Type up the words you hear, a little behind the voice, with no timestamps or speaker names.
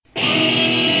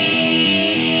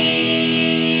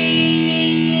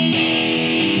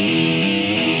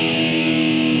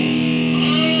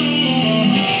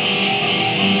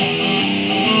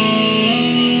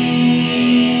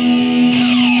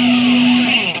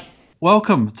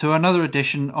Welcome to another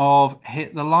edition of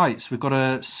Hit the Lights. We've got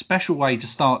a special way to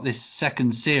start this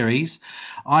second series.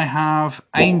 I have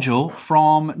Angel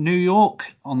from New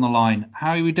York on the line.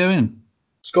 How are we doing?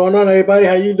 What's going on, everybody?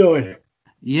 How you doing?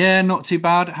 Yeah, not too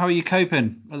bad. How are you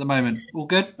coping at the moment? All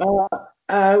good? Uh,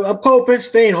 I'm coping,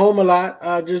 staying home a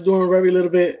lot, just doing very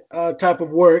little bit type of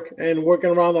work and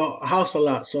working around the house a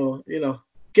lot. So,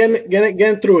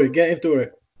 getting through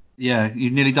it. Yeah,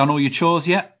 you've nearly done all your chores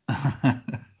yet?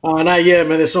 Not yet,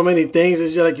 man. There's so many things.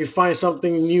 It's just like you find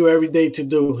something new every day to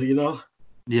do.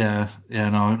 Yeah, no,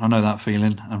 I know that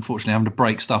feeling. Unfortunately, having to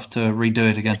break stuff to redo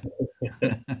it again.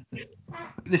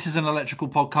 This is an electrical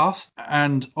podcast,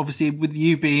 and obviously with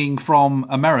you being from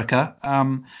America,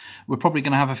 we're probably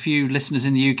going to have a few listeners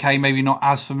in the UK maybe not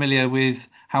as familiar with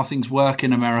how things work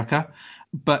in America.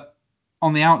 But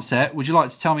on the outset, would you like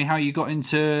to tell me how you got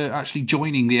into actually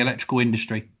joining the electrical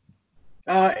industry?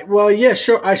 Well, yeah,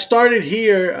 sure. I started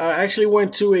here. I actually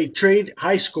went to a trade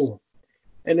high school.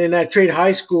 And in that trade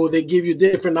high school, they give you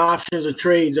different options of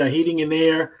trades, heating and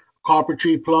air,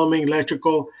 carpentry, plumbing,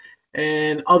 electrical,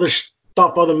 and other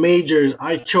stuff, other majors.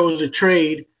 I chose the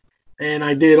trade and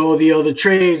I did all the other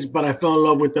trades, but I fell in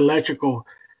love with electrical.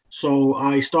 So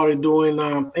I started doing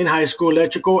in high school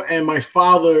electrical, and my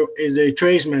father is a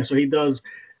tradesman, so he's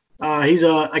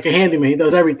like a handyman. He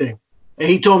does everything, and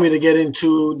he told me to get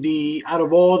into the out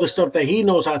of all the stuff that he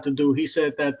knows how to do. He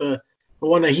said that the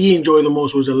one that he enjoyed the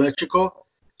most was electrical,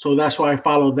 so that's why I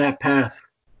followed that path.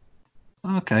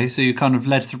 Okay, so you kind of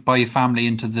led by your family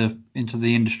into the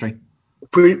industry.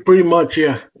 Pretty much,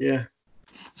 yeah, yeah.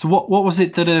 So what was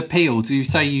it that appealed? You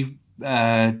say you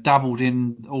dabbled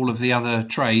in all of the other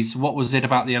trades. What was it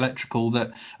about the electrical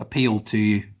that appealed to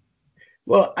you?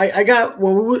 Well, I got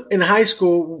when we were in high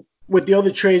school with the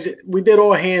other trades, we did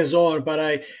all hands on, but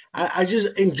I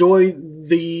just enjoyed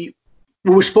the.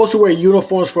 We were supposed to wear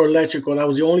uniforms for electrical. That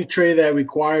was the only trade that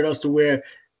required us to wear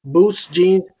boots,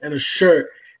 jeans, and a shirt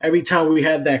every time we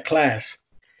had that class.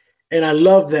 And I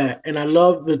love that, and I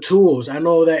love the tools. I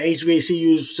know that HVAC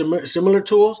use similar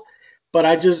tools, but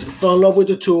I just fell in love with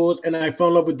the tools, and I fell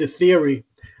in love with the theory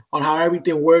on how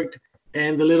everything worked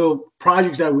and the little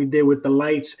projects that we did with the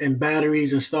lights and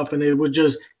batteries and stuff. And it was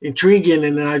just intriguing,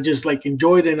 and then I just like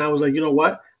enjoyed it. And I was like, you know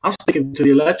what? I'm sticking to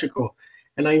the electrical,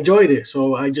 and I enjoyed it.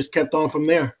 So I just kept on from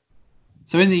there.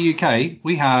 So in the UK,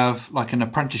 we have like an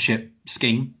apprenticeship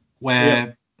scheme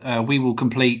Yep. where we will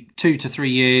complete 2 to 3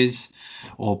 years,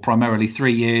 or primarily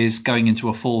 3 years, going into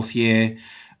a fourth year,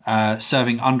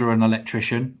 serving under an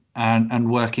electrician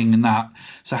and working in that.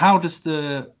 So how does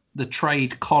the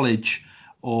trade college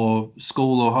or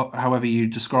school, or however you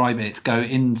describe it, go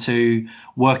into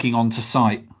working onto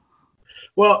site?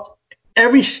 Well,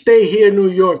 every state here in New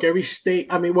York, every state,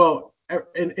 I mean, well,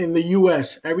 in the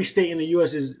U.S., every state in the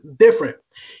U.S. is different.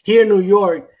 Here in New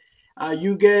York,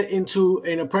 you get into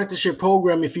an apprenticeship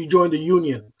program if you join the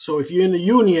union. So if you're in the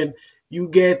union, you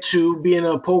get to be in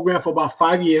a program for about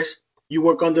 5 years. You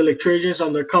work under electricians,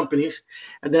 under companies,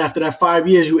 and then after that 5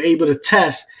 years, you're able to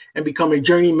test and become a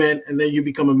journeyman, and then you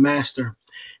become a master.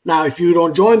 Now, if you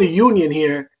don't join the union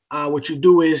here, what you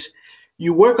do is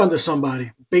you work under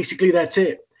somebody. Basically, that's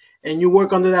it. And you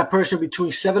work under that person between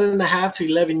 7.5 to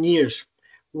 11 years.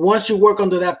 Once you work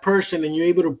under that person and you're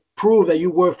able to prove that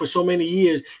you worked for so many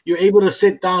years, you're able to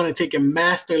sit down and take a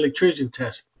master electrician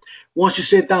test. Once you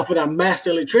sit down for that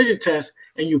master electrician test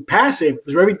and you pass it,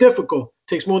 it's very difficult. It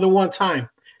takes more than one time.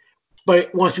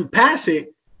 But once you pass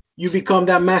it, you become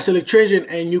that master electrician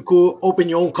and you could open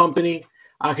your own company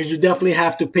because you definitely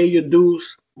have to pay your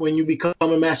dues when you become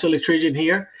a master electrician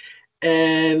here.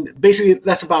 And basically,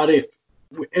 that's about it.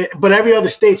 But every other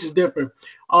state is different.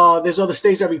 There's other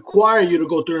states that require you to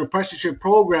go through an apprenticeship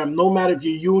program, no matter if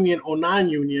you're union or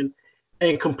non-union,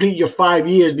 and complete your 5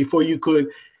 years before you could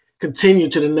continue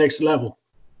to the next level.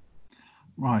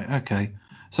 Right, okay.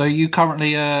 So you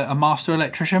currently a master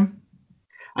electrician?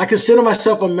 I consider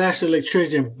myself a master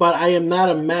electrician, but I am not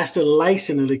a master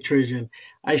licensed electrician.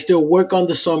 I still work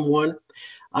under someone,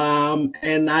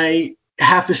 and I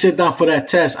have to sit down for that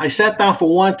test. I sat down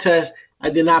for one test, I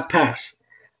did not pass.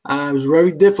 It was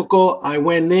very difficult. I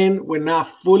went in, we're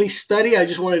not fully studied. I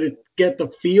just wanted to get the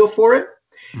feel for it.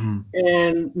 Mm.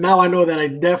 And now I know that I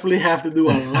definitely have to do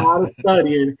a lot of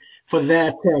studying for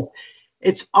that test.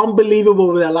 It's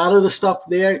unbelievable with a lot of the stuff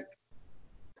there.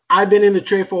 I've been in the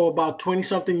trade for about 20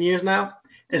 something years now,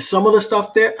 and some of the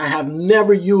stuff there I have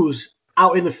never used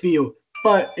out in the field,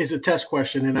 but it's a test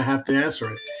question and I have to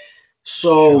answer it.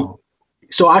 Sure.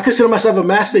 So I consider myself a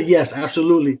master, yes,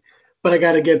 absolutely, but I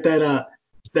got to get that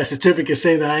certificate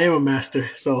saying that I am a master.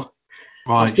 So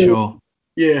I'm Right, still, sure.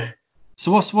 yeah.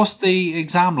 So what's the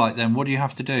exam like then? What do you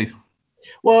have to do?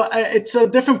 Well, it's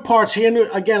different parts here.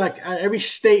 Again, like every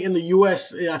state in the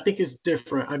U.S., I think it's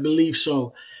different. I believe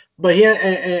so. But here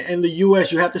in the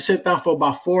U.S., you have to sit down for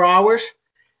about 4 hours.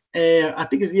 And I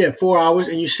think it's 4 hours,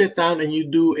 and you sit down and you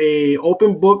do a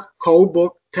open book code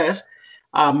book test,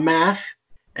 math,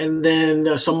 and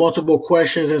then some multiple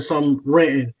questions and some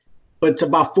written. But it's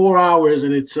about 4 hours,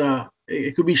 and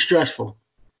it could be stressful.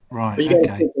 Right. But you got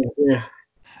to Okay. sit there. Yeah.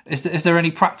 Is there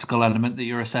any practical element that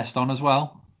you're assessed on as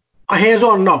well? Hands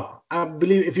on, no. I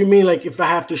believe if you mean like if I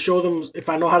have to show them if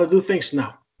I know how to do things,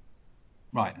 no.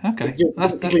 Right. It's Okay. just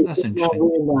basically That's it's not interesting.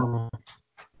 written down.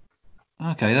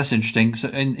 Okay, that's interesting. So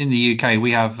in the UK,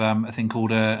 we have a thing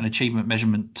called an achievement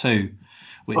measurement 2,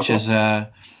 which Okay. is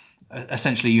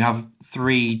essentially you have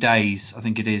 3 days, I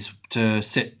think it is, to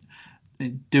sit,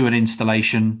 do an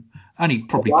installation, only Oh,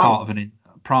 probably wow.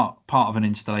 part of an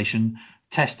installation,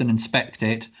 test and inspect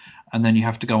it, and then you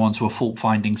have to go onto a fault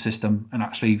finding system and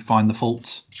actually find the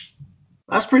faults.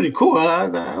 That's pretty cool.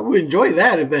 I would enjoy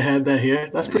that if they had that here.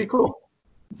 That's pretty cool.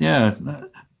 Yeah.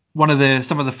 One of the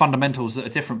some of the fundamentals that are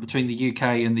different between the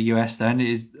UK and the US then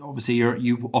is obviously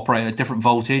you operate at different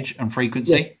voltage and Yes.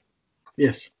 frequency.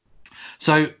 Yes.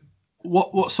 So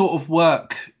what sort of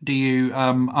work do you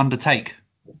undertake?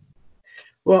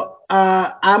 Well,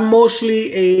 I'm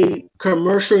mostly a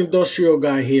commercial industrial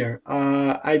guy here.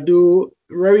 I do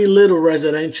very little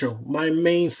residential. My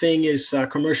main thing is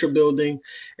commercial building,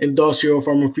 industrial,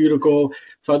 pharmaceutical.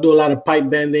 So I do a lot of pipe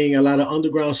bending, a lot of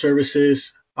underground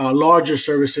services, larger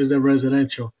services than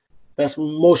residential. That's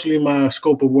mostly my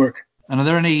scope of work. And are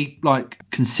there any like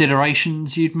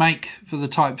considerations you'd make for the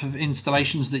type of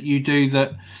installations that you do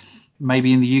that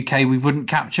maybe in the UK we wouldn't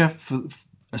capture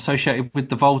associated with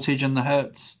the voltage and the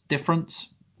hertz difference?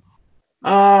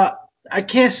 Uh, I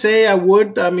can't say I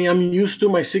would. I mean, I'm used to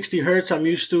my 60 hertz. I'm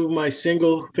used to my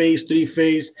single phase, three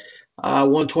phase,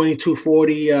 120,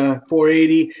 240,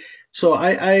 480. So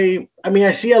I mean,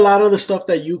 I see a lot of the stuff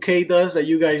that UK does, that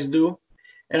you guys do,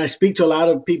 and I speak to a lot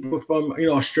of people from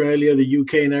Australia, the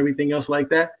UK, and everything else like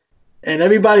that. And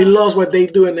everybody loves what they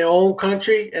do in their own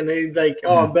country, and they like,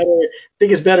 oh, Yeah. I'm better. I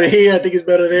think it's better here. I think it's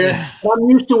better there. Yeah. But I'm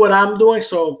used to what I'm doing,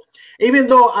 so even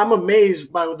though I'm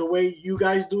amazed by the way you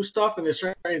guys do stuff, and there's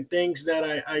certain things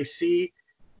that I see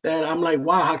that I'm like,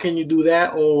 wow, how can you do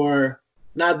that or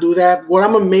not do that? What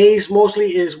I'm amazed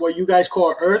mostly is what you guys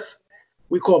call earth,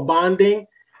 we call bonding.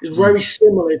 It's very Mm.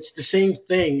 similar. It's the same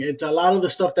thing. It's a lot of the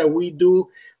stuff that we do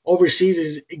overseas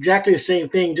is exactly the same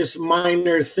thing, just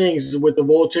minor things with the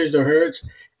voltage, the hertz,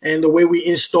 and the way we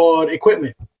install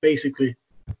equipment, basically.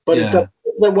 But it's Yeah.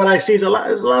 like what I see is a lot.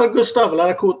 There's a lot of good stuff, a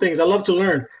lot of cool things. I love to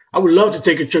learn. I would love to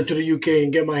take a trip to the UK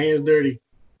and get my hands dirty.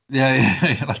 Yeah, yeah,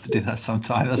 you'll have to do that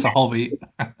sometime. That's a hobby.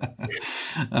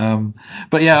 um,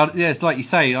 but yeah, it's like you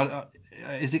say.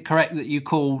 Is it correct that you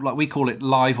call, like we call it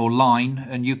live or line,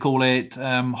 and you call it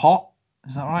hot?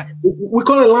 Is that right? We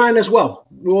call it line as well.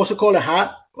 We also call it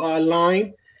hot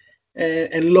line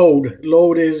and load.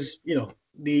 Load is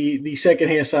the second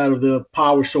hand side of the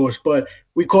power source, but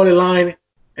we call it line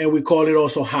and we call it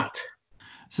also hot.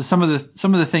 So some of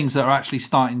the things that are actually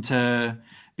starting to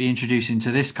be introduced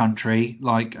into this country,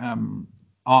 like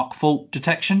arc fault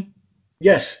detection,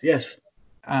 Yes, yes.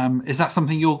 is that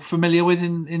something you're familiar with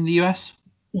in the US?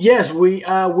 Yes,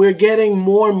 we're getting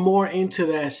more and more into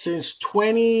that since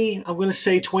 20. I'm gonna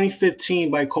say 2015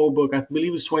 by Colebook. I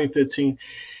believe it's 2015,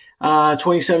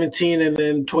 2017, and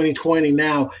then 2020.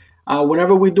 Now,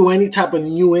 whenever we do any type of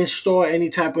new install, any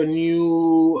type of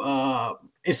new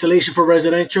installation for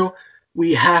residential,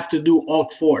 we have to do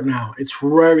Alt Fort now. It's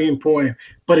very important,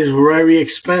 but it's very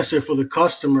expensive for the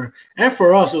customer and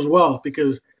for us as well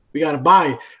because we gotta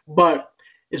buy it. But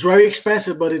it's very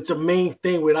expensive, but it's a main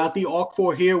thing. Without the Alt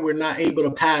Fort here, we're not able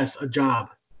to pass a job.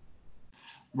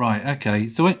 Right. Okay.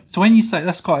 So when you say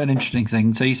that's quite an interesting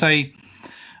thing. So you say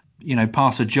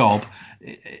pass a job.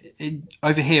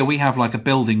 Over here we have like a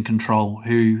building control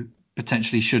who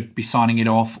potentially should be signing it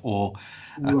off, or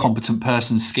a Right. competent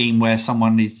person scheme where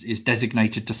someone is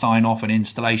designated to sign off an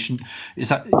installation.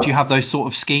 Do you have those sort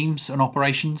of schemes and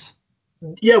operations?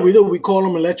 Yeah, we do. We call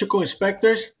them electrical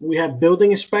inspectors. We have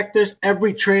building inspectors.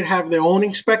 Every trade have their own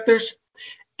inspectors.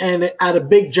 And at a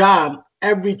big job,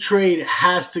 every trade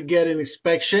has to get an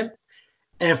inspection.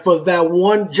 And for that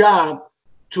one job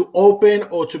to open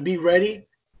or to be ready,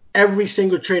 every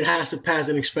single trade has to pass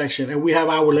an inspection. And we have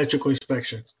our electrical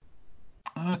inspections.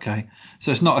 Okay.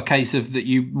 So it's not a case of that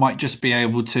you might just be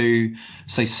able to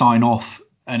say sign off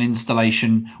an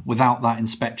installation without that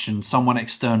inspection. Someone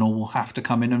external will have to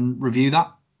come in and review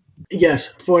that.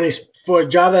 Yes, for a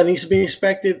job that needs to be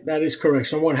inspected, that is correct.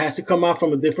 Someone has to come out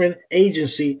from a different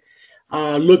agency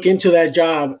look into that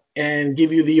job and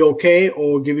give you the okay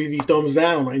or give you the thumbs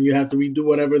down, and you have to redo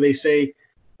whatever they say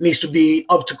needs to be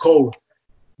up to code.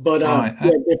 But Right.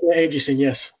 yeah, different agency,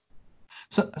 yes.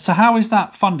 So how is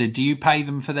that funded? Do you pay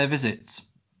them for their visits?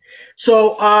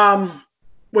 So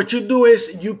what you do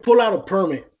is you pull out a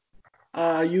permit.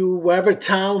 You whatever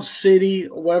town, city,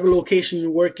 or whatever location you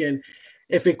work in,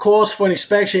 if it calls for an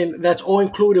inspection, that's all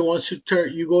included. Once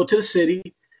you go to the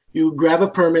city, you grab a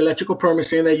permit, electrical permit,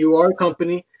 saying that you are a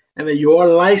company and that you are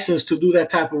licensed to do that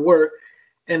type of work.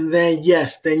 And then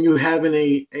yes, then you have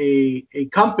a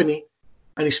company,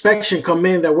 an inspection come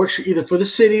in that works either for the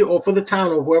city or for the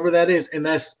town or whoever that is, and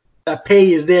that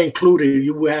pay is there included.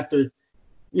 You will have to,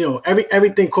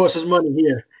 everything costs us money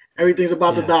here. Everything's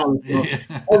about the Yeah. dollar. So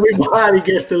Yeah. everybody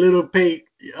gets a little pay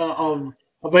of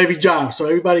every job. So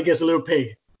everybody gets a little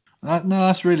pay. No,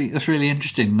 that's really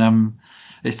interesting.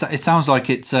 It sounds like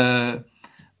it's a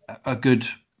good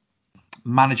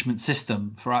management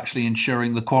system for actually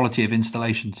ensuring the quality of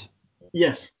installations.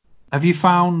 Yes. Have you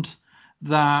found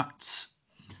that?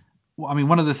 I mean,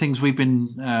 one of the things we've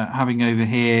been having over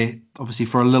here, obviously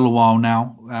for a little while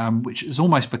now, which has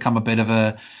almost become a bit of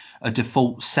a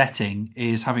default setting,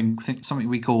 is having something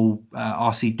we call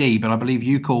RCD, but I believe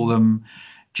you call them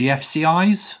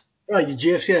GFCIs. Right. Your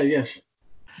GFC, yes.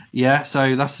 Yeah,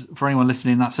 so that's for anyone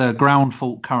listening. That's a ground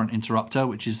fault current interrupter,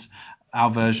 which is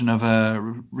our version of a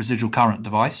residual current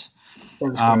device.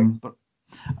 That is correct.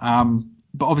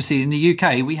 But obviously in the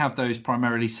UK we have those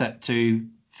primarily set to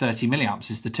 30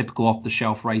 milliamps is the typical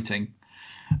off-the-shelf rating.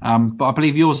 But I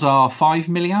believe yours are 5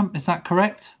 milliamp. Is that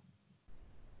correct?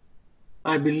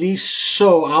 I believe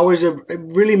so. Ours are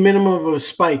really minimum of a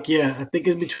spike. Yeah, I think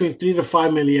it's between 3 to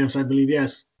 5 milliamps. I believe.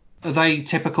 Yes. Are they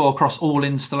typical across all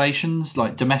installations,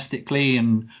 like domestically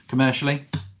and commercially?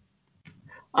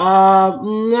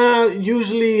 No,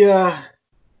 usually. You're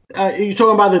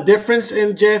talking about the difference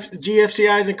in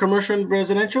GFCIs in commercial and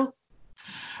residential?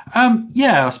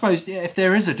 Yeah, I suppose if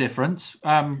there is a difference,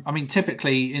 I mean,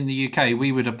 typically in the UK,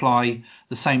 we would apply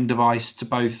the same device to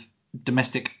both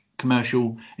domestic,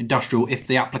 commercial, industrial, if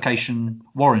the application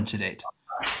warranted it.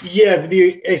 Yeah,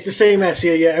 it's the same as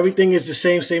here. Yeah, everything is the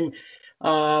same. Same.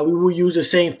 We will use the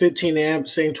same 15 amp,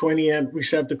 same 20 amp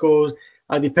receptacles,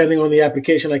 depending on the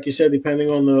application, like you said, depending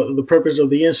on the purpose of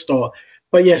the install.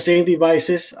 But yeah, same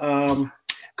devices.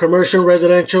 Commercial,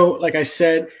 residential, like I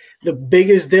said, the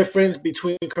biggest difference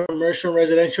between commercial and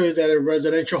residential is that a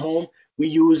residential home we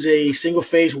use a single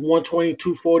phase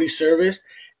 120/240 service,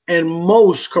 and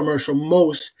most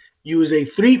use a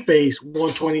three phase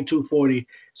 120/240.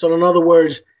 So in other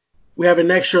words, we have an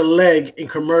extra leg in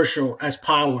commercial as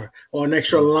power or an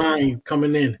extra line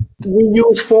coming in. We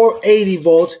use 480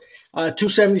 volts,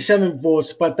 277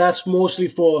 volts, but that's mostly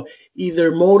for either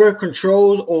motor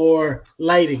controls or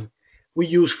lighting. We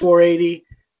use 480,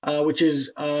 which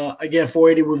is again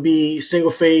 480 would be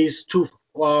single phase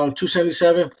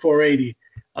 277 480.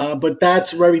 But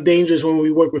that's very dangerous when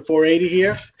we work with 480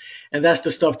 here, and that's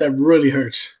the stuff that really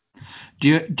hurts. Do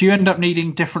you end up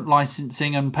needing different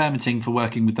licensing and permitting for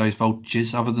working with those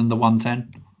voltages other than the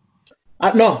 110?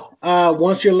 No,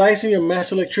 once you're licensed, you're a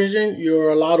master electrician,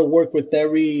 you're allowed to work with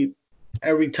every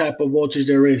type of voltage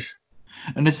there is.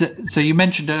 And so you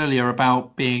mentioned earlier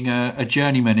about being a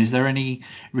journeyman. Is there any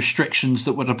restrictions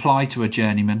that would apply to a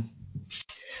journeyman?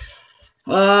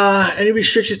 Any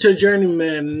restrictions to a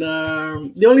journeyman?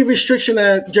 The only restriction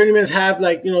that journeymans have,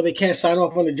 like, they can't sign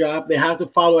off on the job. They have to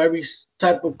follow every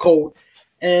type of code.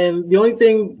 And the only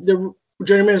thing the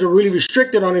journeymans are really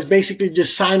restricted on is basically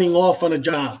just signing off on a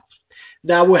job.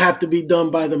 That will have to be done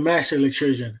by the master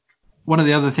electrician. One of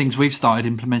the other things we've started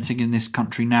implementing in this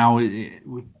country now,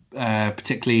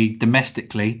 particularly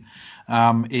domestically,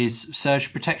 is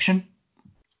surge protection.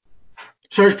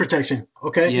 Surge protection.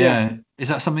 Okay. Yeah. Yeah. Is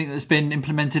that something that's been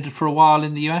implemented for a while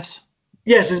in the US?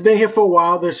 Yes, it's been here for a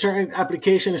while. There's certain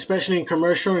application, especially in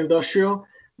commercial and industrial,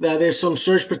 that there's some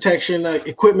surge protection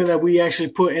equipment that we actually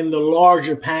put in the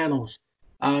larger panels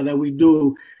that we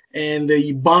do, and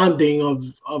the bonding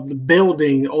of the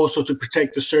building also to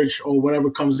protect the surge or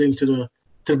whatever comes into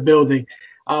the building.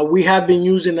 We have been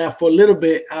using that for a little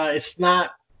bit. It's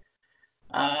not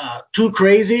too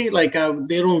crazy. Like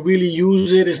they don't really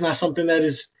use it. It's not something that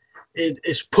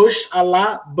is pushed a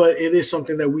lot, but it is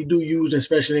something that we do use,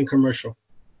 especially in commercial.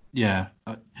 Yeah.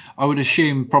 I would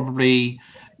assume probably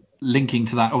linking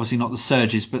to that, obviously not the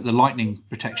surges, but the lightning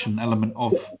protection element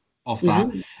of that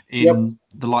Hmm. Yep. in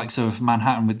the likes of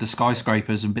Manhattan with the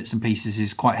skyscrapers and bits and pieces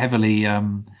is quite heavily Yeah.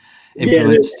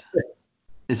 influenced.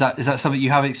 Is that something you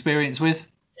have experience with?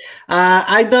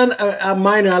 I done a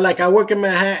minor. Like I work in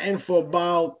Manhattan for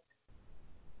about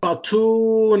about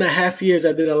 2.5 years,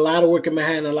 I did a lot of work in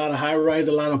Manhattan, a lot of high rise,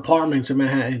 a lot of apartments in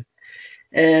Manhattan.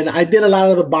 And I did a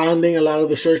lot of the bonding, a lot of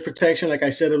the surge protection. Like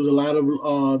I said, it was a lot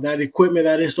of that equipment,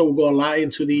 that install would go a lot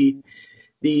into the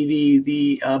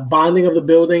bonding of the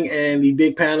building and the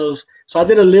big panels. So I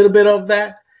did a little bit of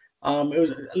that. It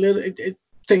was a little. It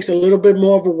takes a little bit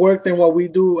more of a work than what we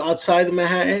do outside of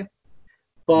Manhattan.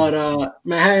 But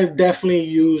Manhattan definitely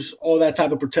use all that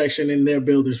type of protection in their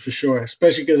buildings for sure,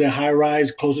 especially because they're high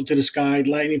rise, closer to the sky,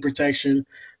 lightning protection.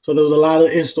 So there was a lot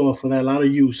of install for that, a lot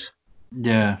of use.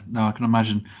 Yeah, no, I can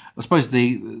imagine. I suppose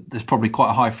there's probably quite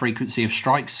a high frequency of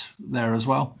strikes there as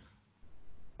well.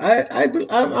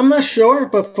 I'm not sure,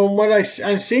 but from what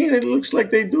I'm seeing, it looks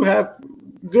like they do have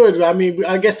good. I mean,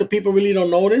 I guess the people really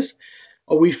don't notice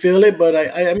or we feel it, but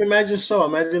I imagine so. I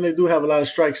imagine they do have a lot of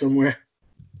strikes somewhere.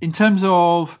 In terms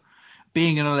of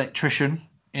being an electrician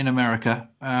in America,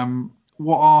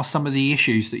 what are some of the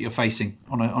issues that you're facing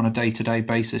on a day-to-day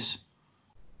basis?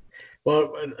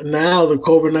 Well, now the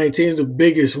COVID-19 is the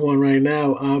biggest one right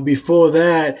now. Before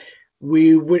that,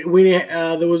 we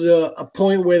there was a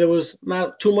point where there was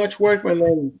not too much work, and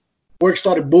then work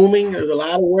started booming. There was a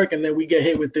lot of work, and then we get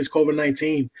hit with this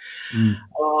COVID-19. Mm,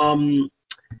 Um,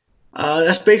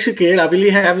 that's basically it. I really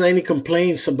haven't any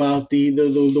complaints about the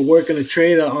work in the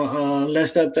trade,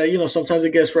 unless that sometimes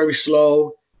it gets very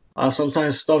slow.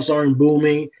 Sometimes stuffs aren't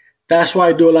booming. That's why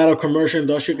I do a lot of commercial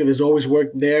industry because there's always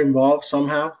work there involved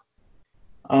somehow.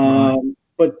 right.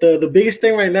 But the biggest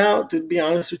thing right now, to be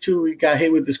honest with you, we got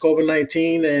hit with this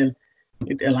COVID-19, and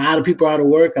a lot of people are out of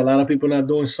work. A lot of people not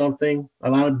doing something. A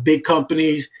lot of big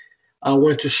companies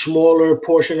went to smaller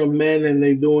portion of men, and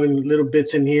they're doing little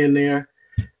bits in here and there.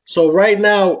 So right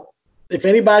now, if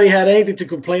anybody had anything to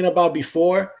complain about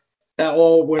before, that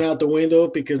all went out the window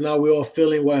because now we're all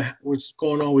feeling what's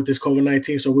going on with this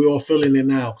COVID-19. So we're all feeling it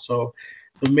now. So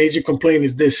the major complaint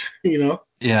is this, you know.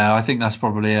 Yeah, I think that's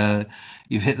probably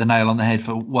you've hit the nail on the head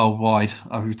for worldwide,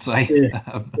 I would say.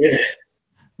 Yeah, yeah,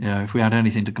 Yeah, if we had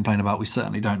anything to complain about, we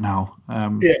certainly don't now.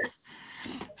 yeah.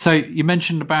 So you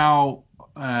mentioned about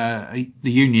the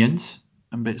unions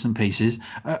and bits and pieces.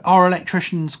 Are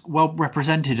electricians well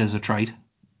represented as a trade?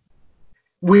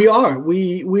 We are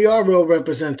well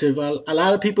representative. A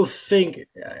lot of people think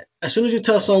as soon as you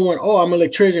tell someone, "Oh, I'm an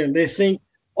electrician," they think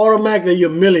automatically you're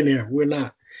a millionaire. We're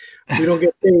not. We don't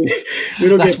get paid. We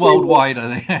don't That's get paid. worldwide,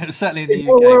 I think. Certainly in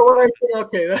the Oh, UK.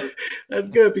 okay, that's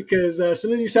good because as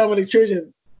soon as you sound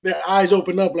electrician, their eyes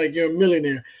open up like you're a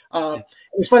millionaire.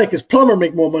 It's funny because plumber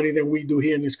make more money than we do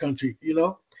here in this country.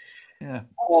 Yeah,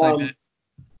 same here. Um,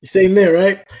 Same there,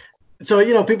 right?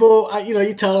 So people,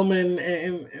 you tell them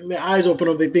and their eyes open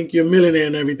up. They think you're a millionaire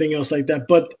and everything else like that.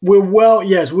 But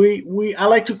yes, I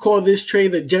like to call this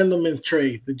trade the gentleman's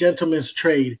trade, the gentleman's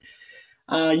trade.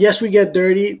 Yes, we get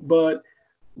dirty, but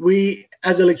we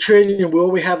as electricians, we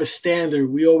always have a standard.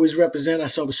 We always represent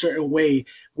ourselves a certain way.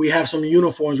 We have some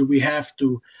uniforms where we have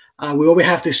to. We always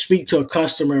have to speak to a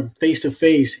customer face to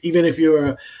face. Even if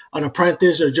you're an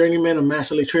apprentice or journeyman or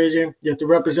master electrician, you have to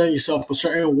represent yourself a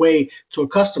certain way to a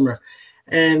customer.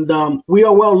 And we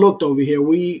are well looked over here.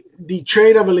 The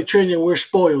trade of electrician, we're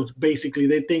spoiled. Basically,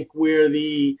 they think we're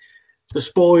the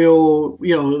spoiled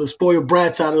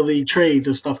brats out of the trades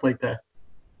and stuff like that.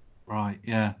 Right,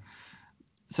 yeah.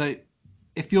 So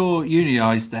if you're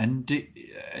unionised, then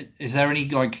is there any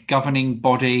like governing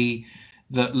body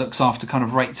that looks after kind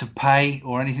of rates of pay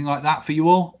or anything like that for you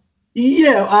all?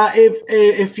 Yeah,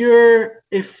 if you're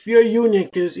union,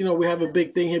 because we have a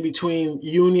big thing here between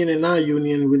union and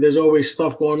non-union. There's always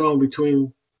stuff going on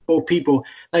between both people.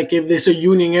 Like if there's a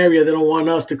union area, they don't want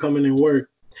us to come in and work.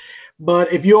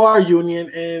 But if you are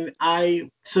union, and I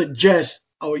suggest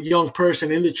a young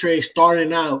person in the trade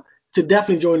starting out to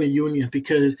definitely join the union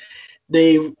because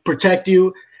they protect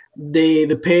you.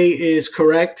 The pay is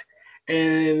correct,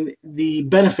 and the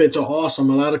benefits are awesome.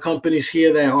 A lot of companies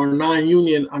here that are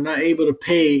non-union are not able to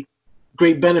pay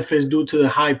great benefits due to the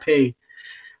high pay.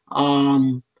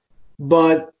 Um,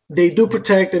 but they do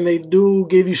protect and they do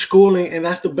give you schooling, and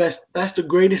that's the best. That's the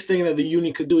greatest thing that the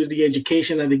union could do is the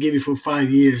education that they give you for 5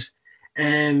 years,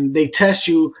 and they test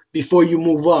you before you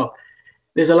move up.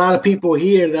 There's a lot of people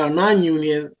here that are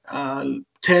non-union,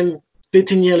 10,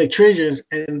 15-year electricians,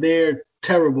 and they're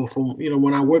terrible for,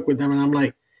 when I work with them. And I'm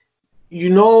like, you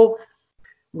know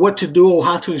what to do or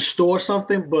how to install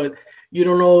something, but you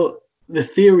don't know the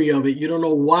theory of it. You don't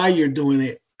know why you're doing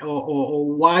it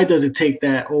or why does it take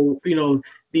that or,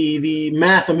 the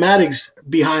mathematics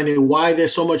behind it, why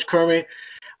there's so much current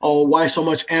or why so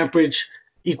much amperage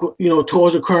equal,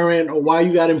 towards the current, or why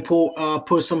you got to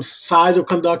put some size of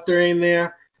conductor in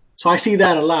there. So I see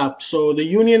that a lot. So the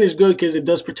union is good because it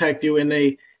does protect you, and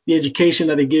the education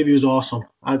that they give you is awesome.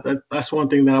 That's one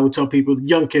thing that I would tell people,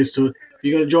 young kids, to. If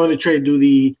you're going to join the trade, do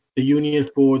the union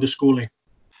for the schooling.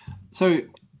 So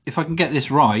if I can get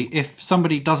this right, if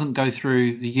somebody doesn't go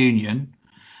through the union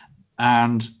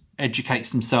and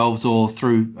educates themselves or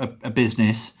through a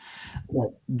business, Right.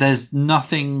 there's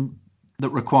nothing that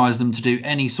requires them to do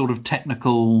any sort of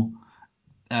technical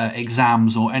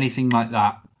exams or anything like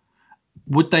that.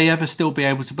 Would they ever still be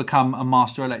able to become a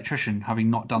master electrician having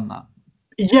not done that?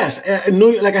 Yes,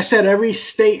 like I said, every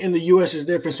state in the U.S. is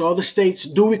different. So all the states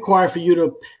do require for you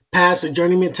to pass a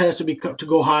journeyman test to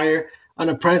go higher. An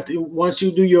apprentice. Once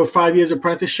you do your 5 years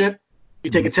apprenticeship,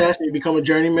 you take a test and you become a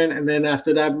journeyman, and then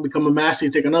after that, you become a master.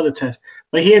 You take another test.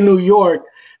 But here in New York,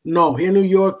 no. Here in New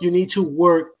York, you need to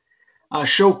work,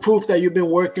 show proof that you've been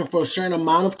working for a certain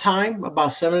amount of time, about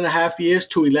 7.5 years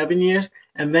to 11 years,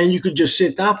 and then you could just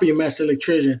sit down for your master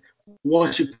electrician.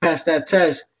 Once you pass that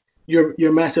test, you're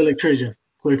a master electrician.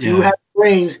 So if you Yeah. have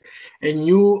brains and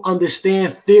you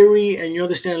understand theory and you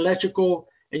understand electrical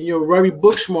and you're very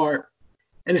book smart,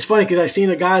 and it's funny because I seen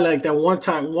a guy like that one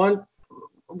time,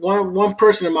 one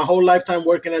person in my whole lifetime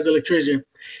working as an electrician.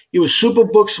 He was super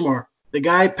book smart. The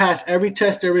guy passed every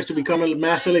test there is to become a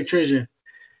master electrician,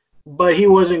 but he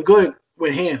wasn't good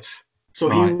with hands. So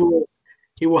Right.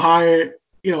 he will hire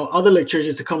other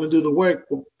electricians to come and do the work,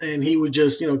 and he would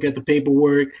just get the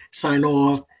paperwork, sign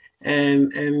off,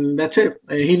 and that's it.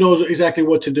 And he knows exactly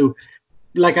what to do.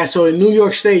 Like I saw in New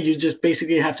York State, you just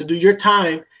basically have to do your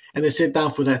time and then sit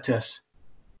down for that test.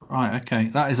 Right. Okay.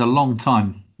 That is a long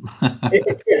time.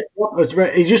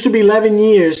 It used to be 11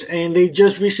 years, and they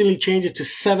just recently changed it to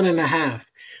 7.5,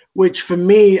 which for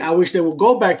me, I wish they would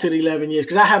go back to the 11 years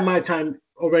because I had my time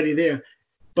already there.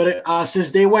 But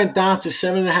since they went down to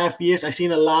 7.5 years, I've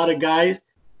seen a lot of guys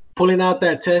pulling out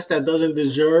that test that doesn't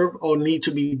deserve or need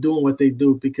to be doing what they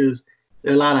do because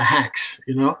there are a lot of hacks.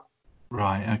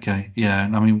 Right. Okay. Yeah.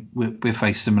 I mean, we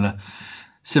face similar,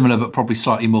 but probably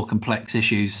slightly more complex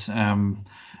issues.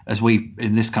 As we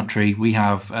in this country, we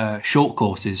have short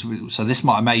courses. So this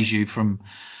might amaze you from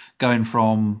going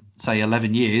from say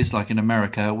 11 years, like in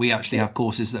America. We actually have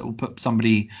courses that will put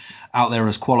somebody out there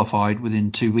as qualified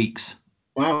within 2 weeks.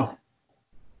 Wow,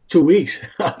 2 weeks.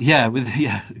 Yeah,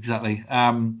 exactly.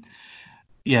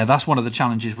 Yeah, that's one of the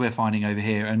challenges we're finding over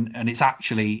here, and it's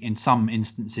actually in some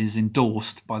instances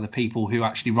endorsed by the people who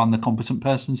actually run the competent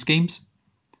person schemes.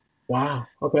 Wow.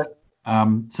 Okay.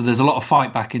 So there's a lot of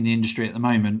fight back in the industry at the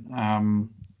moment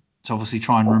to obviously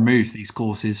try and remove these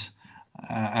courses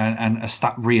and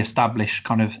re-establish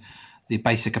kind of the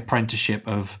basic apprenticeship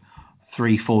of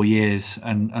 3-4 years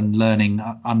and learning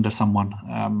under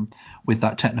someone with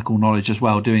that technical knowledge as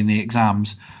well, doing the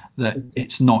exams. That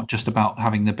it's not just about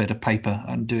having the bit of paper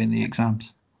and doing the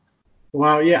exams.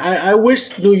 Wow. Yeah. I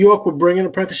wish New York would bring an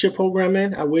apprenticeship program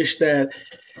in. I wish that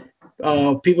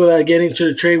people that get into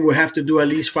the trade would have to do at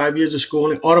least 5 years of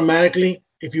schooling automatically.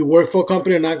 If you work for a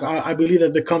company, and I believe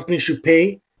that the company should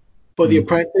pay for the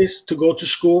apprentice to go to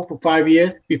school for 5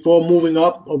 years before moving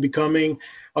up or becoming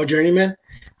a journeyman.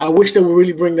 I wish they would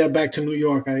really bring that back to New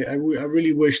York. I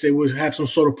really wish they would have some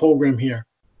sort of program here.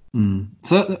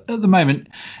 So at the moment,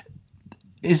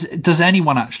 does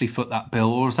anyone actually foot that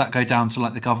bill, or does that go down to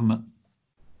like the government?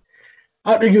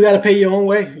 You got to pay your own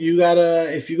way.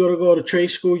 If you go to trade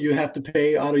school, you have to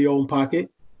pay out of your own pocket.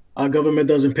 Government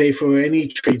doesn't pay for any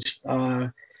trades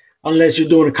unless you're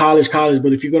doing a college.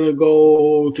 But if you're gonna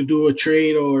go to do a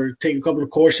trade or take a couple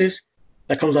of courses,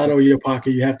 that comes out of your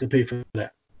pocket. You have to pay for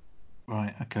that.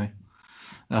 Right. Okay.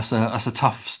 That's a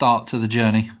tough start to the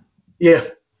journey. Yeah,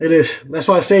 it is. That's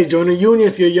why I say join a union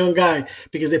if you're a young guy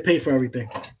because they pay for everything.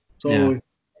 Yeah.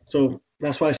 So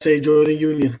that's why I say join the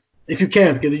union if you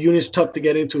can because the union's tough to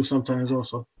get into sometimes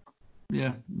also.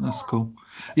 Yeah, that's cool.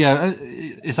 Yeah,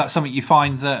 is that something you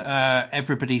find that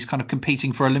everybody's kind of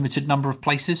competing for a limited number of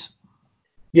places?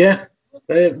 Yeah,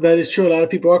 that is true. A lot of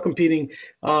people are competing.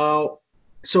 So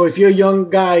if you're a young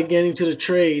guy getting into the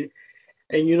trade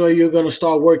and you know you're going to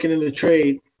start working in the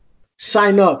trade,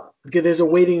 sign up because there's a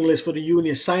waiting list for the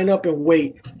union. Sign up and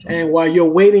wait. And while you're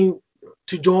waiting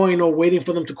to join or waiting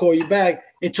for them to call you back,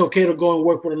 it's okay to go and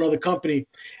work with another company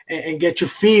and get your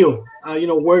feel.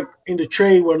 Work in the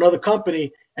trade with another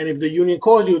company. And if the union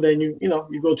calls you, then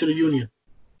you go to the union.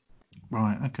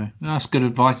 Right. Okay. That's good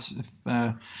advice. If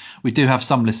we do have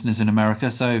some listeners in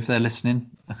America, so if they're listening,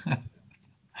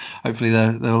 hopefully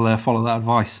they'll follow that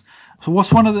advice. So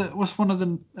what's one of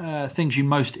the things you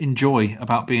most enjoy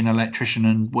about being an electrician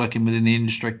and working within the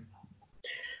industry?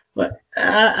 But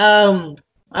I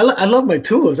love my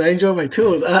tools. I enjoy my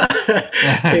tools.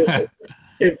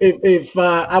 If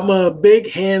I'm a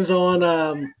big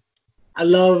hands-on I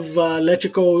love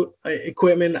electrical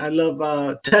equipment. I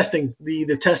love testing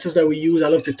the testers that we use. I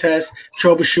love to test,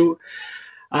 troubleshoot.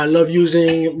 I love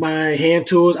using my hand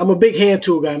tools. I'm a big hand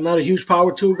tool guy. I'm not a huge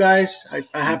power tool guy.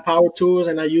 I have power tools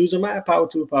and I use them. I have power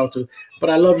tool. But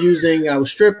I love using our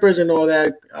strippers and all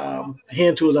that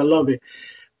hand tools. I love it.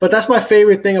 But that's my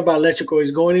favorite thing about electrical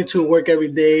is going into work every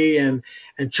day and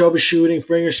troubleshooting,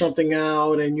 figuring something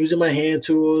out, and using my hand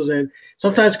tools. And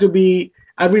sometimes it could be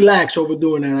I relax over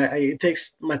doing that. It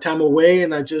takes my time away,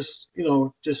 and I just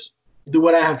just do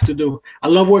what I have to do. I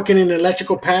love working in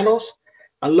electrical panels.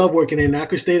 I love working in. I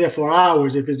could stay there for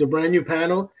hours if it's a brand new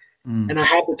panel, Mm. and I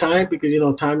have the time because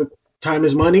time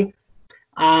is money.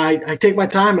 I take my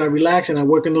time and I relax and I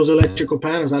work in those electrical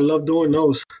panels. I love doing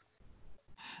those.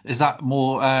 Is that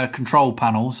more control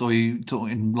panels, or are you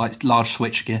talking like large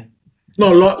switch gear?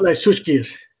 No, like switch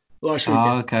gears, large switch gears.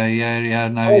 Oh, okay, yeah, yeah,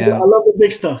 no, I yeah, love the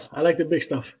big stuff. I like the big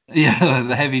stuff. yeah,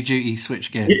 the heavy duty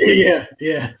switch gear. Yeah,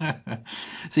 yeah.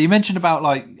 So you mentioned about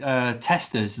like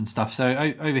testers and stuff. So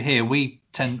over here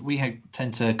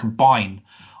tend to combine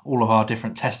all of our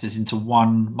different testers into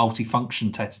one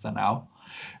multifunction tester now.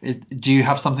 Do you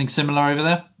have something similar over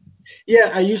there?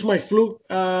 Yeah, I use my Fluke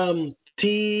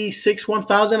T6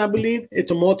 1000, I believe.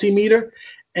 It's a multimeter,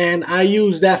 and I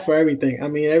use that for everything. I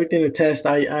mean, everything to test.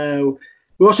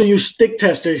 We also use stick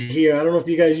testers here. I don't know if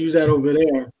you guys use that over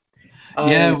there.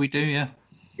 Yeah, Um, we do. Yeah.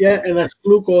 yeah, and that's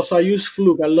Fluke also. I use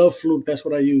Fluke. I love Fluke. That's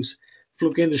what I use.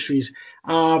 Fluke Industries.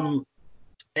 Um,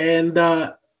 and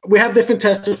we have different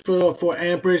testers for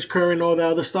amperage, current, all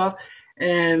that other stuff,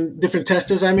 and different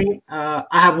testers. I mean, I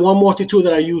have one multi-tool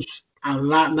that I use a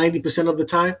lot, 90% of the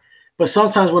time. But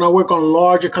sometimes when I work on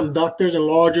larger conductors and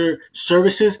larger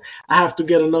services, I have to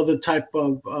get another type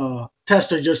of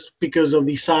tester just because of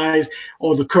the size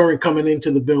or the current coming into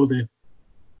the building.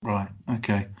 Right.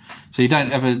 Okay. So you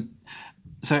don't ever.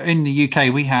 So in the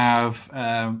UK we have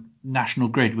National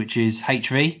Grid, which is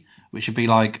HV, which would be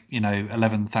like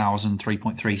 11,000,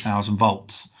 3.3 thousand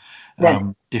volts, Right.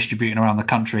 distributing around the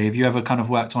country. Have you ever kind of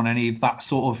worked on any of that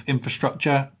sort of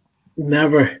infrastructure?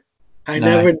 Never. I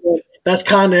No. never did. That's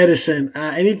Con Edison.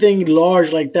 Anything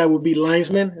large like that would be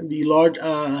linesmen, the large,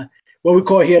 what we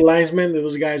call here linesmen.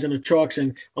 Those guys in the trucks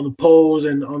and on the poles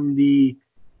and on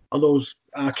those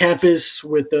campus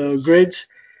with the grids.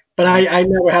 But Yeah. I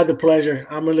never had the pleasure.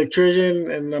 I'm an electrician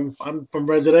and I'm from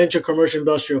residential, commercial,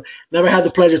 industrial. Never had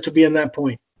the pleasure to be in that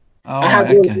point. All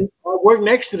right. Okay. I worked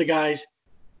next to the guys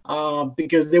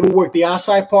because they would work the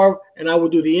outside part and I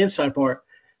would do the inside part.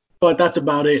 But that's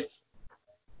about it.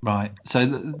 Right. So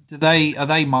do they are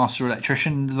they master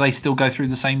electrician? Do they still go through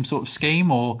the same sort of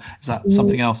scheme, or is that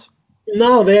something else?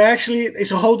 No, they actually, it's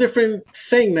a whole different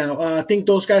thing now. I think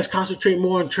those guys concentrate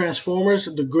more on transformers,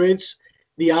 the grids,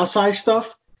 the outside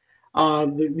stuff.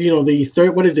 The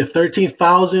third, what is it,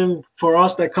 13,000 for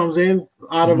us that comes in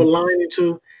out of a Hmm. line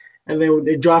into, and then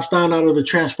it drops down out of the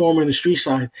transformer in the street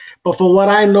side. But from what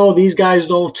I know, these guys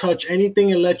don't touch anything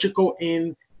electrical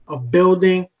in a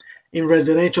building, in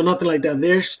residential, nothing like that.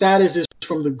 Their status is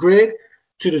from the grid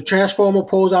to the transformer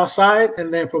poles outside,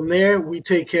 and then from there, we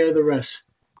take care of the rest.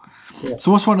 Yeah.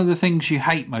 So what's one of the things you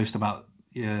hate most about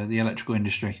the electrical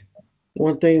industry?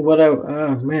 One thing,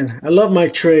 man, I love my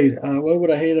trade. What would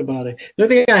I hate about it? The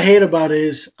only thing I hate about it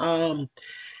is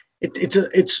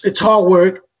it's hard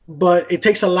work, but it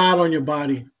takes a lot on your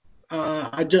body.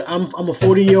 I'm a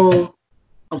 40 year old.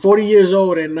 I'm 40 years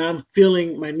old, and I'm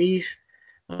feeling my knees.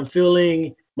 I'm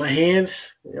feeling my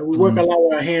hands. Yeah, we work a Mm, lot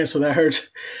with our hands, so that hurts.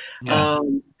 yeah.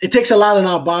 It takes a lot on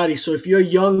our body. So if you're a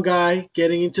young guy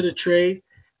getting into the trade,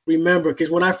 remember,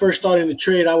 because when I first started in the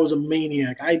trade, I was a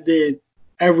maniac. I did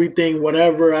everything,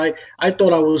 whatever. I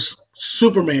thought I was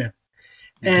Superman,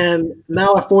 Mhm. and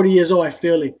now at 40 years old, I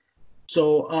feel it. So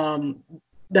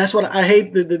that's what I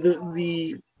hate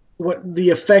what the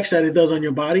effects that it does on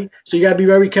your body. So you gotta be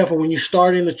very careful when you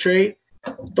start in the trade.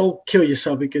 Don't kill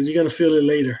yourself because you're gonna feel it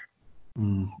later.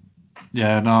 Mm.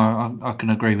 Yeah, no, I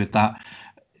can agree with that.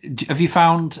 Have you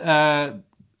found,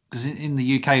 because in the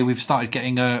UK we've started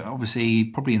getting, obviously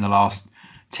probably in the last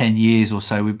 10 years or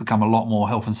so, we've become a lot more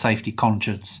health and safety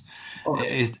conscious. Oh,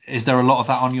 Is there a lot of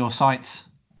that on your sites?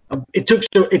 it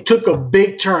took a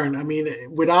big turn. I mean,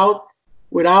 without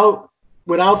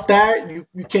without that, you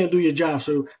can't do your job.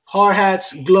 So hard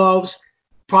hats, gloves,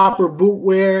 proper boot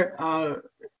wear,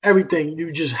 everything.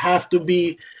 You just have to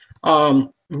be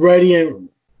ready and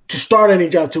to start any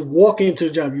job, to walk into a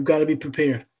job. You got to be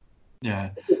prepared. Yeah.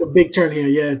 It took a big turn here.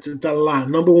 Yeah, it's a lot.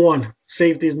 Number one,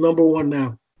 safety is number one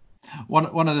now.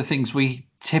 One of the things we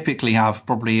typically have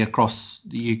probably across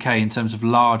the UK in terms of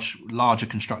larger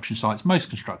construction sites, most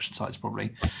construction sites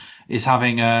probably, is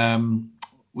having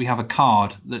we have a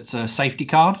card that's a safety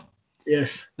card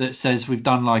Yes. that says we've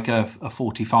done like a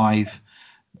 45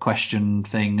 question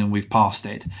thing and we've passed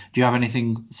it. Do you have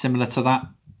anything similar to that?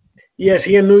 Yes,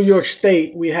 here in New York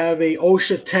State, we have a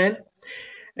OSHA 10,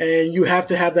 and you have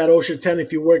to have that OSHA 10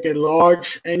 if you work in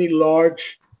any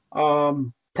large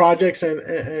projects,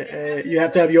 and you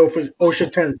have to have your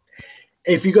OSHA 10.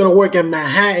 If you're going to work in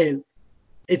Manhattan,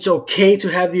 it's okay to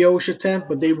have the OSHA 10,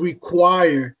 but they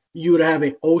require you to have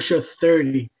an OSHA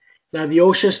 30. Now, the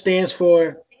OSHA stands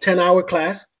for 10-hour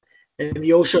class, and the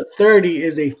OSHA 30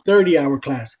 is a 30-hour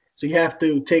class. So you have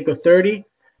to take a 30,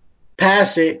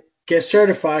 pass it, get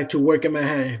certified to work in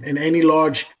Manhattan in any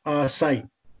large site.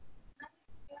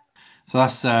 So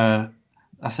that's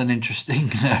an interesting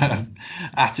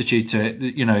attitude to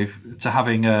it, you know, to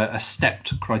having a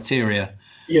stepped criteria.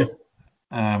 Yeah.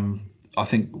 I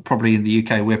think probably in the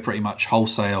UK we're pretty much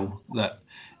wholesale that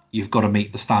you've got to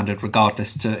meet the standard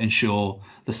regardless to ensure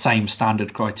the same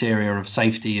standard criteria of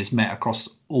safety is met across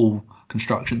all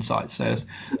construction sites. So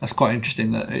that's quite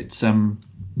interesting that it's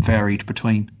varied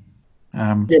between.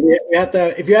 Yeah, we have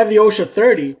to. If you have the OSHA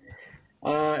 30,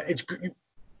 it's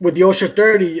with the OSHA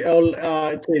 30,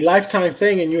 it's a lifetime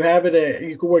thing, and you have it.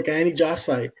 You can work at any job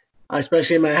site,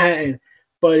 especially in Manhattan.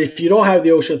 But if you don't have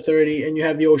the OSHA 30 and you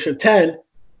have the OSHA 10,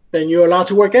 then you're allowed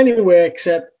to work anywhere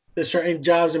except there's certain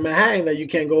jobs in Manhattan that you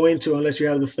can't go into unless you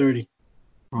have the 30.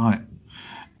 Right.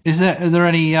 Are there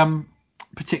any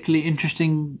particularly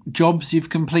interesting jobs you've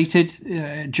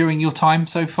completed during your time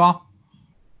so far?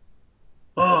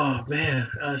 Oh man,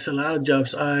 it's a lot of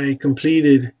jobs I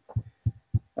completed.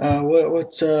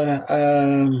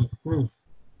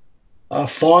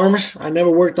 Farms. I never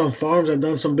worked on farms. I've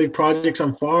done some big projects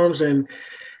on farms, and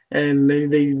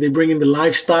they bring in the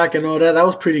livestock and all that. That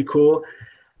was pretty cool.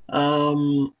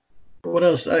 What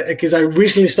else? Because I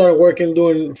recently started working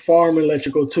doing farm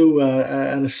electrical too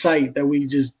at a site that we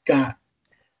just got.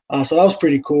 So that was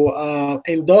pretty cool.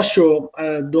 Industrial,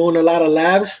 doing a lot of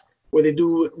labs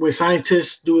where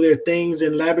scientists do their things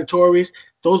in laboratories.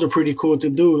 Those are pretty cool to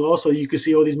do. Also, you can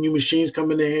see all these new machines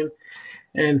coming in,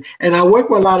 and I work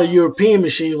with a lot of European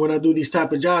machines when I do these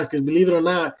type of jobs, because believe it or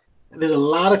not, there's a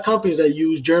lot of companies that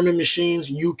use German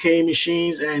machines, UK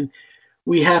machines, and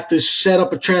we have to set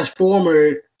up a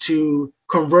transformer to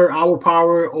convert our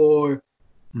power or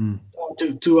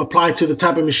to apply to the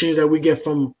type of machines that we get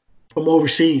from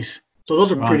overseas. So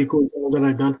those are pretty cool things that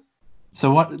I've done.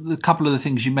 So a couple of the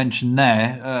things you mentioned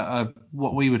there are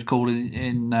what we would call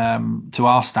in to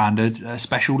our standard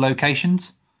special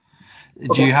locations.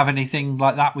 Do you have anything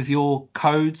like that with your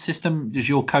code system? Is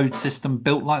your code system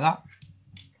built like that?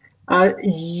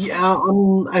 Yeah,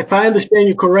 if I understand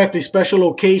you correctly, special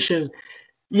locations.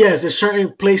 Yes, there's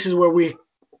certain places where we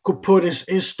could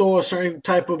install a certain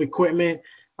type of equipment.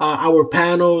 Our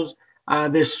panels.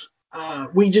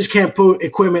 We just can't put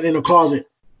equipment in a closet.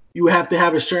 You have to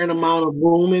have a certain amount of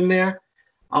room in there.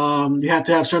 You have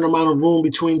to have a certain amount of room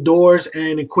between doors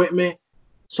and equipment.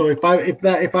 So if I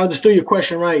understood your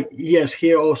question right, yes,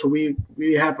 here also we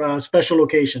have special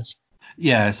locations.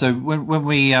 Yeah. So when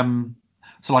we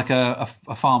so like a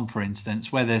farm, for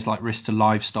instance, where there's like risk to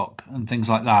livestock and things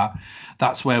like that,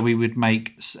 that's where we would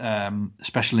make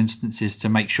special instances to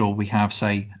make sure we have,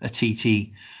 say, a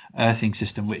TT earthing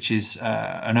system, which is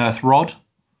an earth rod.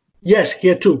 Yes,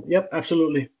 here too. Yep,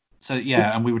 absolutely. So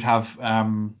yeah, and we would have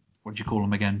what do you call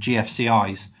them again?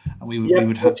 GFCIs, and we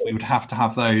would have to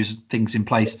have those things in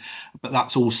place, but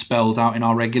that's all spelled out in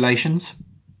our regulations.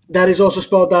 That is also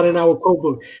spelled out in our code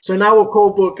book. So in our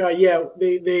code book,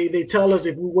 they tell us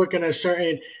if we work in a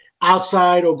certain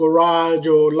outside or garage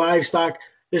or livestock,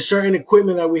 there's certain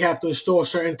equipment that we have to install,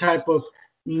 certain type of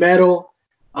metal.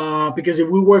 Because if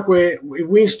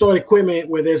we install equipment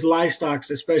where there's livestock,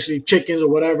 especially chickens or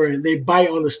whatever, and they bite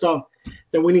on the stuff,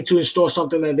 then we need to install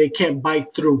something that they can't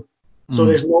bite through. So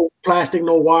there's no plastic,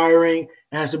 no wiring.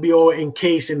 It has to be all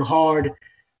encased in hard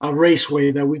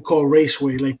raceway that we call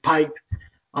raceway, like pipe,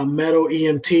 metal,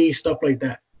 EMT, stuff like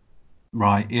that.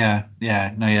 Right. Yeah.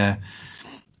 No. Yeah.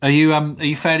 Are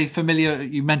you fairly familiar?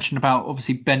 You mentioned about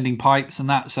obviously bending pipes and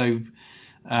that. So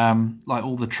like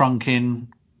all the trunking,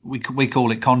 we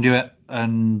call it conduit,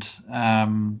 and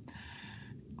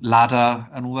ladder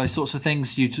and all those sorts of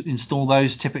things. You install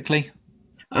those typically.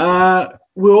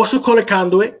 We also call it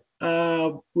conduit.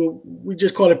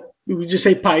 We just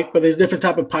say pipe, but there's different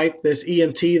type of pipe. There's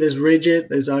EMT, there's rigid,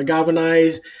 there's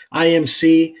galvanized,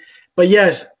 IMC. But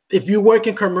yes, if you work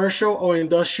in commercial or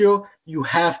industrial, you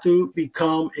have to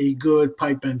become a good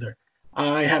pipe bender.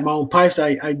 I have my own pipes.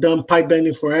 I've done pipe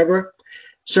bending forever.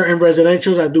 Certain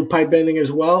residentials, I do pipe bending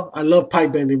as well. I love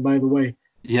pipe bending, by the way.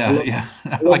 I Yeah, love, yeah.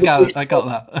 I love the big I stuff. got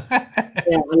that.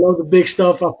 Yeah, I love the big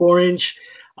stuff. 4 inch,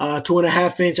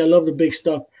 2.5 inch. I love the big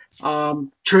stuff.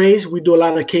 Trays, we do a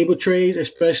lot of cable trays,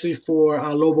 especially for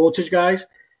low voltage guys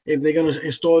if they're gonna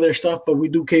install their stuff. But we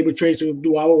do cable trays to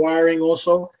do our wiring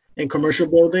also in commercial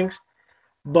buildings.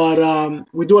 But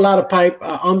we do a lot of pipe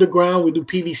underground. We do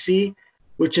PVC,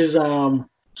 which is so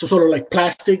sort of like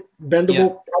plastic Yeah,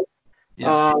 bendable pipe.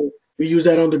 yeah. We use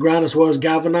that underground as well as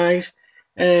galvanized.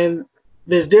 And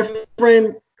there's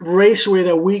different raceway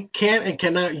that we can and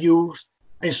cannot use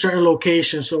in certain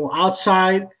locations. So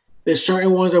outside, there's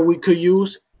certain ones that we could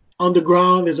use.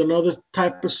 Underground, there's another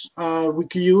type of we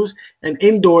could use, and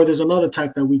indoor, there's another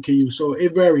type that we could use. So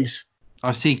it varies.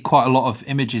 I see quite a lot of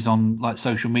images on like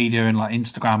social media and like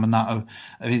Instagram and that of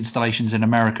installations in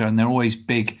America, and they're always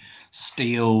big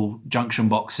steel junction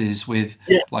boxes with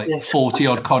Yeah, like yes, 40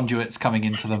 odd conduits coming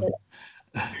into them.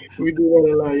 we do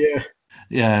that a lot. Yeah.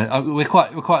 Yeah, we're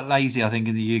quite lazy, I think,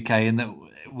 in the UK, in that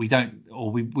we don't,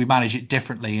 or we manage it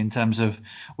differently in terms of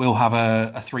we'll have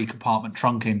a three compartment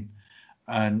trunking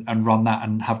and run that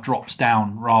and have drops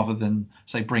down rather than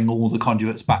say bring all the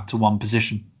conduits back to one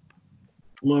position.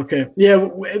 Okay. Yeah,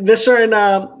 there's certain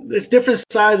there's different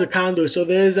size of conduit, so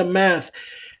there's a math.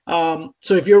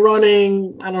 So if you're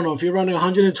running, I don't know, if you're running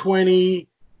 120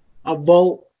 a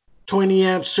volt, 20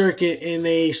 amp circuit in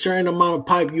a certain amount of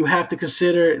pipe, you have to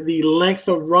consider the length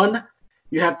of run.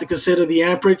 You have to consider the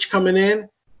amperage coming in,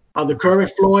 the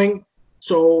current flowing,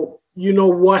 so you know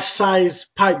what size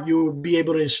pipe you will be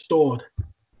able to install.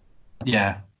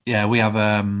 Yeah, yeah, we have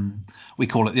we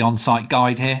call it the on-site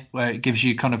guide here, where it gives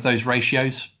you kind of those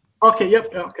ratios. Okay. Yep.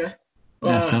 Yeah, okay.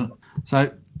 Yeah, Uh,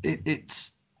 so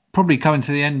it's probably coming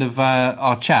to the end of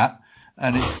our chat,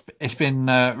 and it's been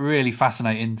really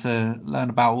fascinating to learn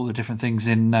about all the different things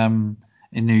in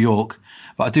New York.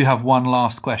 But I do have one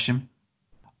last question.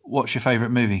 What's your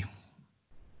favorite movie?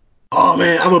 oh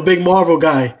man, I'm a big Marvel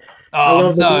guy. I Oh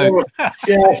love the no. Marvel.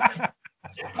 Yes,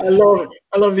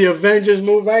 I love the Avengers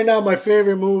movie. Right now, my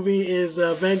favorite movie is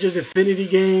Avengers Infinity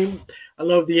Game. I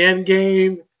love the End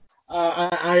Game.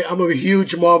 I'm a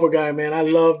huge Marvel guy, man. I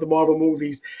love the Marvel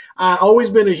movies. I've always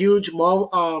been a huge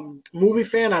Marvel movie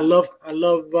fan. I love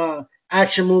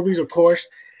action movies, of course,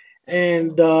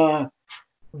 and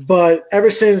but ever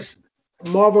since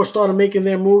Marvel started making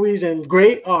their movies and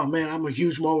great, oh man, I'm a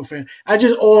huge Marvel fan. I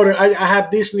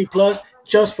have Disney Plus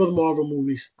just for the Marvel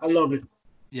movies. I love it.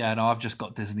 Yeah, no, I've just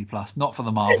got Disney Plus, not for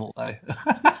the Marvel though.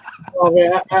 Oh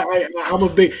man, I'm a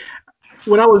big.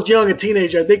 When I was young, a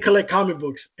teenager, I did collect comic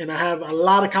books, and I have a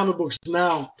lot of comic books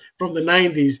now from the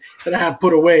 '90s that I have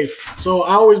put away. So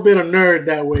I always been a nerd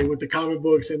that way with the comic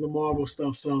books and the Marvel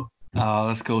stuff. So Oh,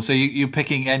 that's cool. So you're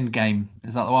picking Endgame,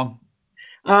 is that the one?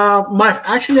 my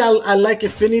actually I like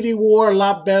Infinity War a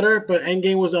lot better, but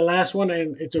Endgame was the last one,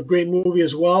 and it's a great movie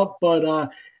as well. But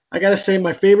I gotta say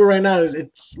my favorite right now is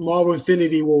it's Marvel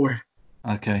Infinity War.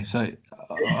 Okay, so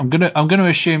I'm gonna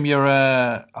assume you're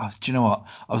do you know what?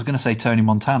 I was gonna say Tony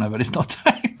Montana, but it's not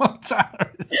Tony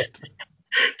Montana.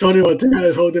 Tony Montana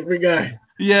is a whole different guy.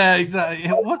 Yeah, exactly.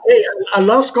 What? Hey, I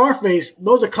love Scarface.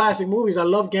 Those are classic movies. I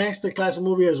love gangster classic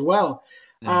movie as well.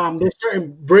 Yeah. There's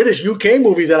certain British UK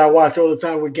movies that I watch all the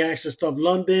time with gangster stuff.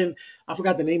 London, I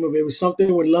forgot the name of it. It was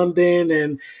something with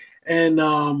London and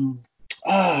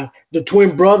the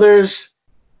twin brothers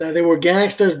that they were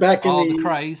gangsters back in Oh, the the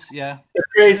craze. Yeah.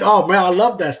 crazy. Oh man, I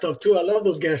love that stuff too. I love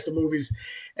those gangster movies,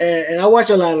 and I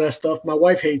watch a lot of that stuff. My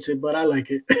wife hates it, but I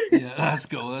like it. Yeah, that's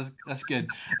cool. That's good.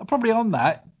 Probably on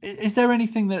that, is there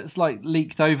anything that's like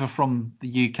leaked over from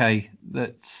the UK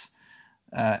that's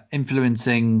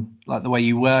influencing like the way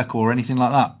you work or anything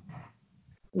like that?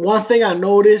 One thing I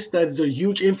noticed that is a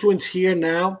huge influence here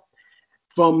now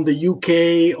from the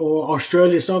UK or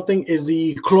Australia something is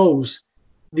the clothes,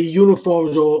 the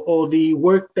uniforms or the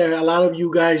work that a lot of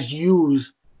you guys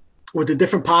use with the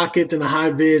different pockets and the high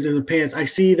vis and the pants. I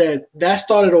see that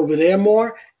started over there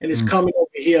more and it's Mm. coming over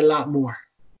here a lot more.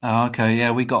 Oh, okay.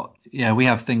 Yeah, we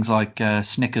have things like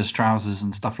Snickers trousers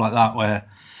and stuff like that where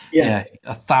Yes.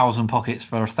 yeah, 1,000 pockets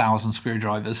for 1,000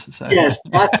 screwdrivers. So Yes,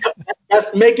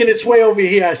 that's making its way over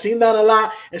here. I've seen that a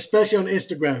lot, especially on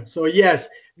Instagram. So yes,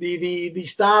 the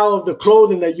style of the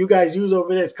clothing that you guys use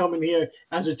over there is coming here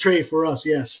as a trade for us.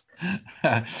 Yes.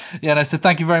 yeah, no, so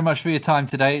thank you very much for your time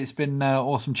today. It's been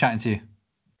awesome chatting to you.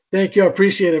 Thank you. I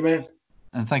appreciate it, man.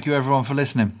 And thank you everyone for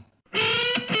listening.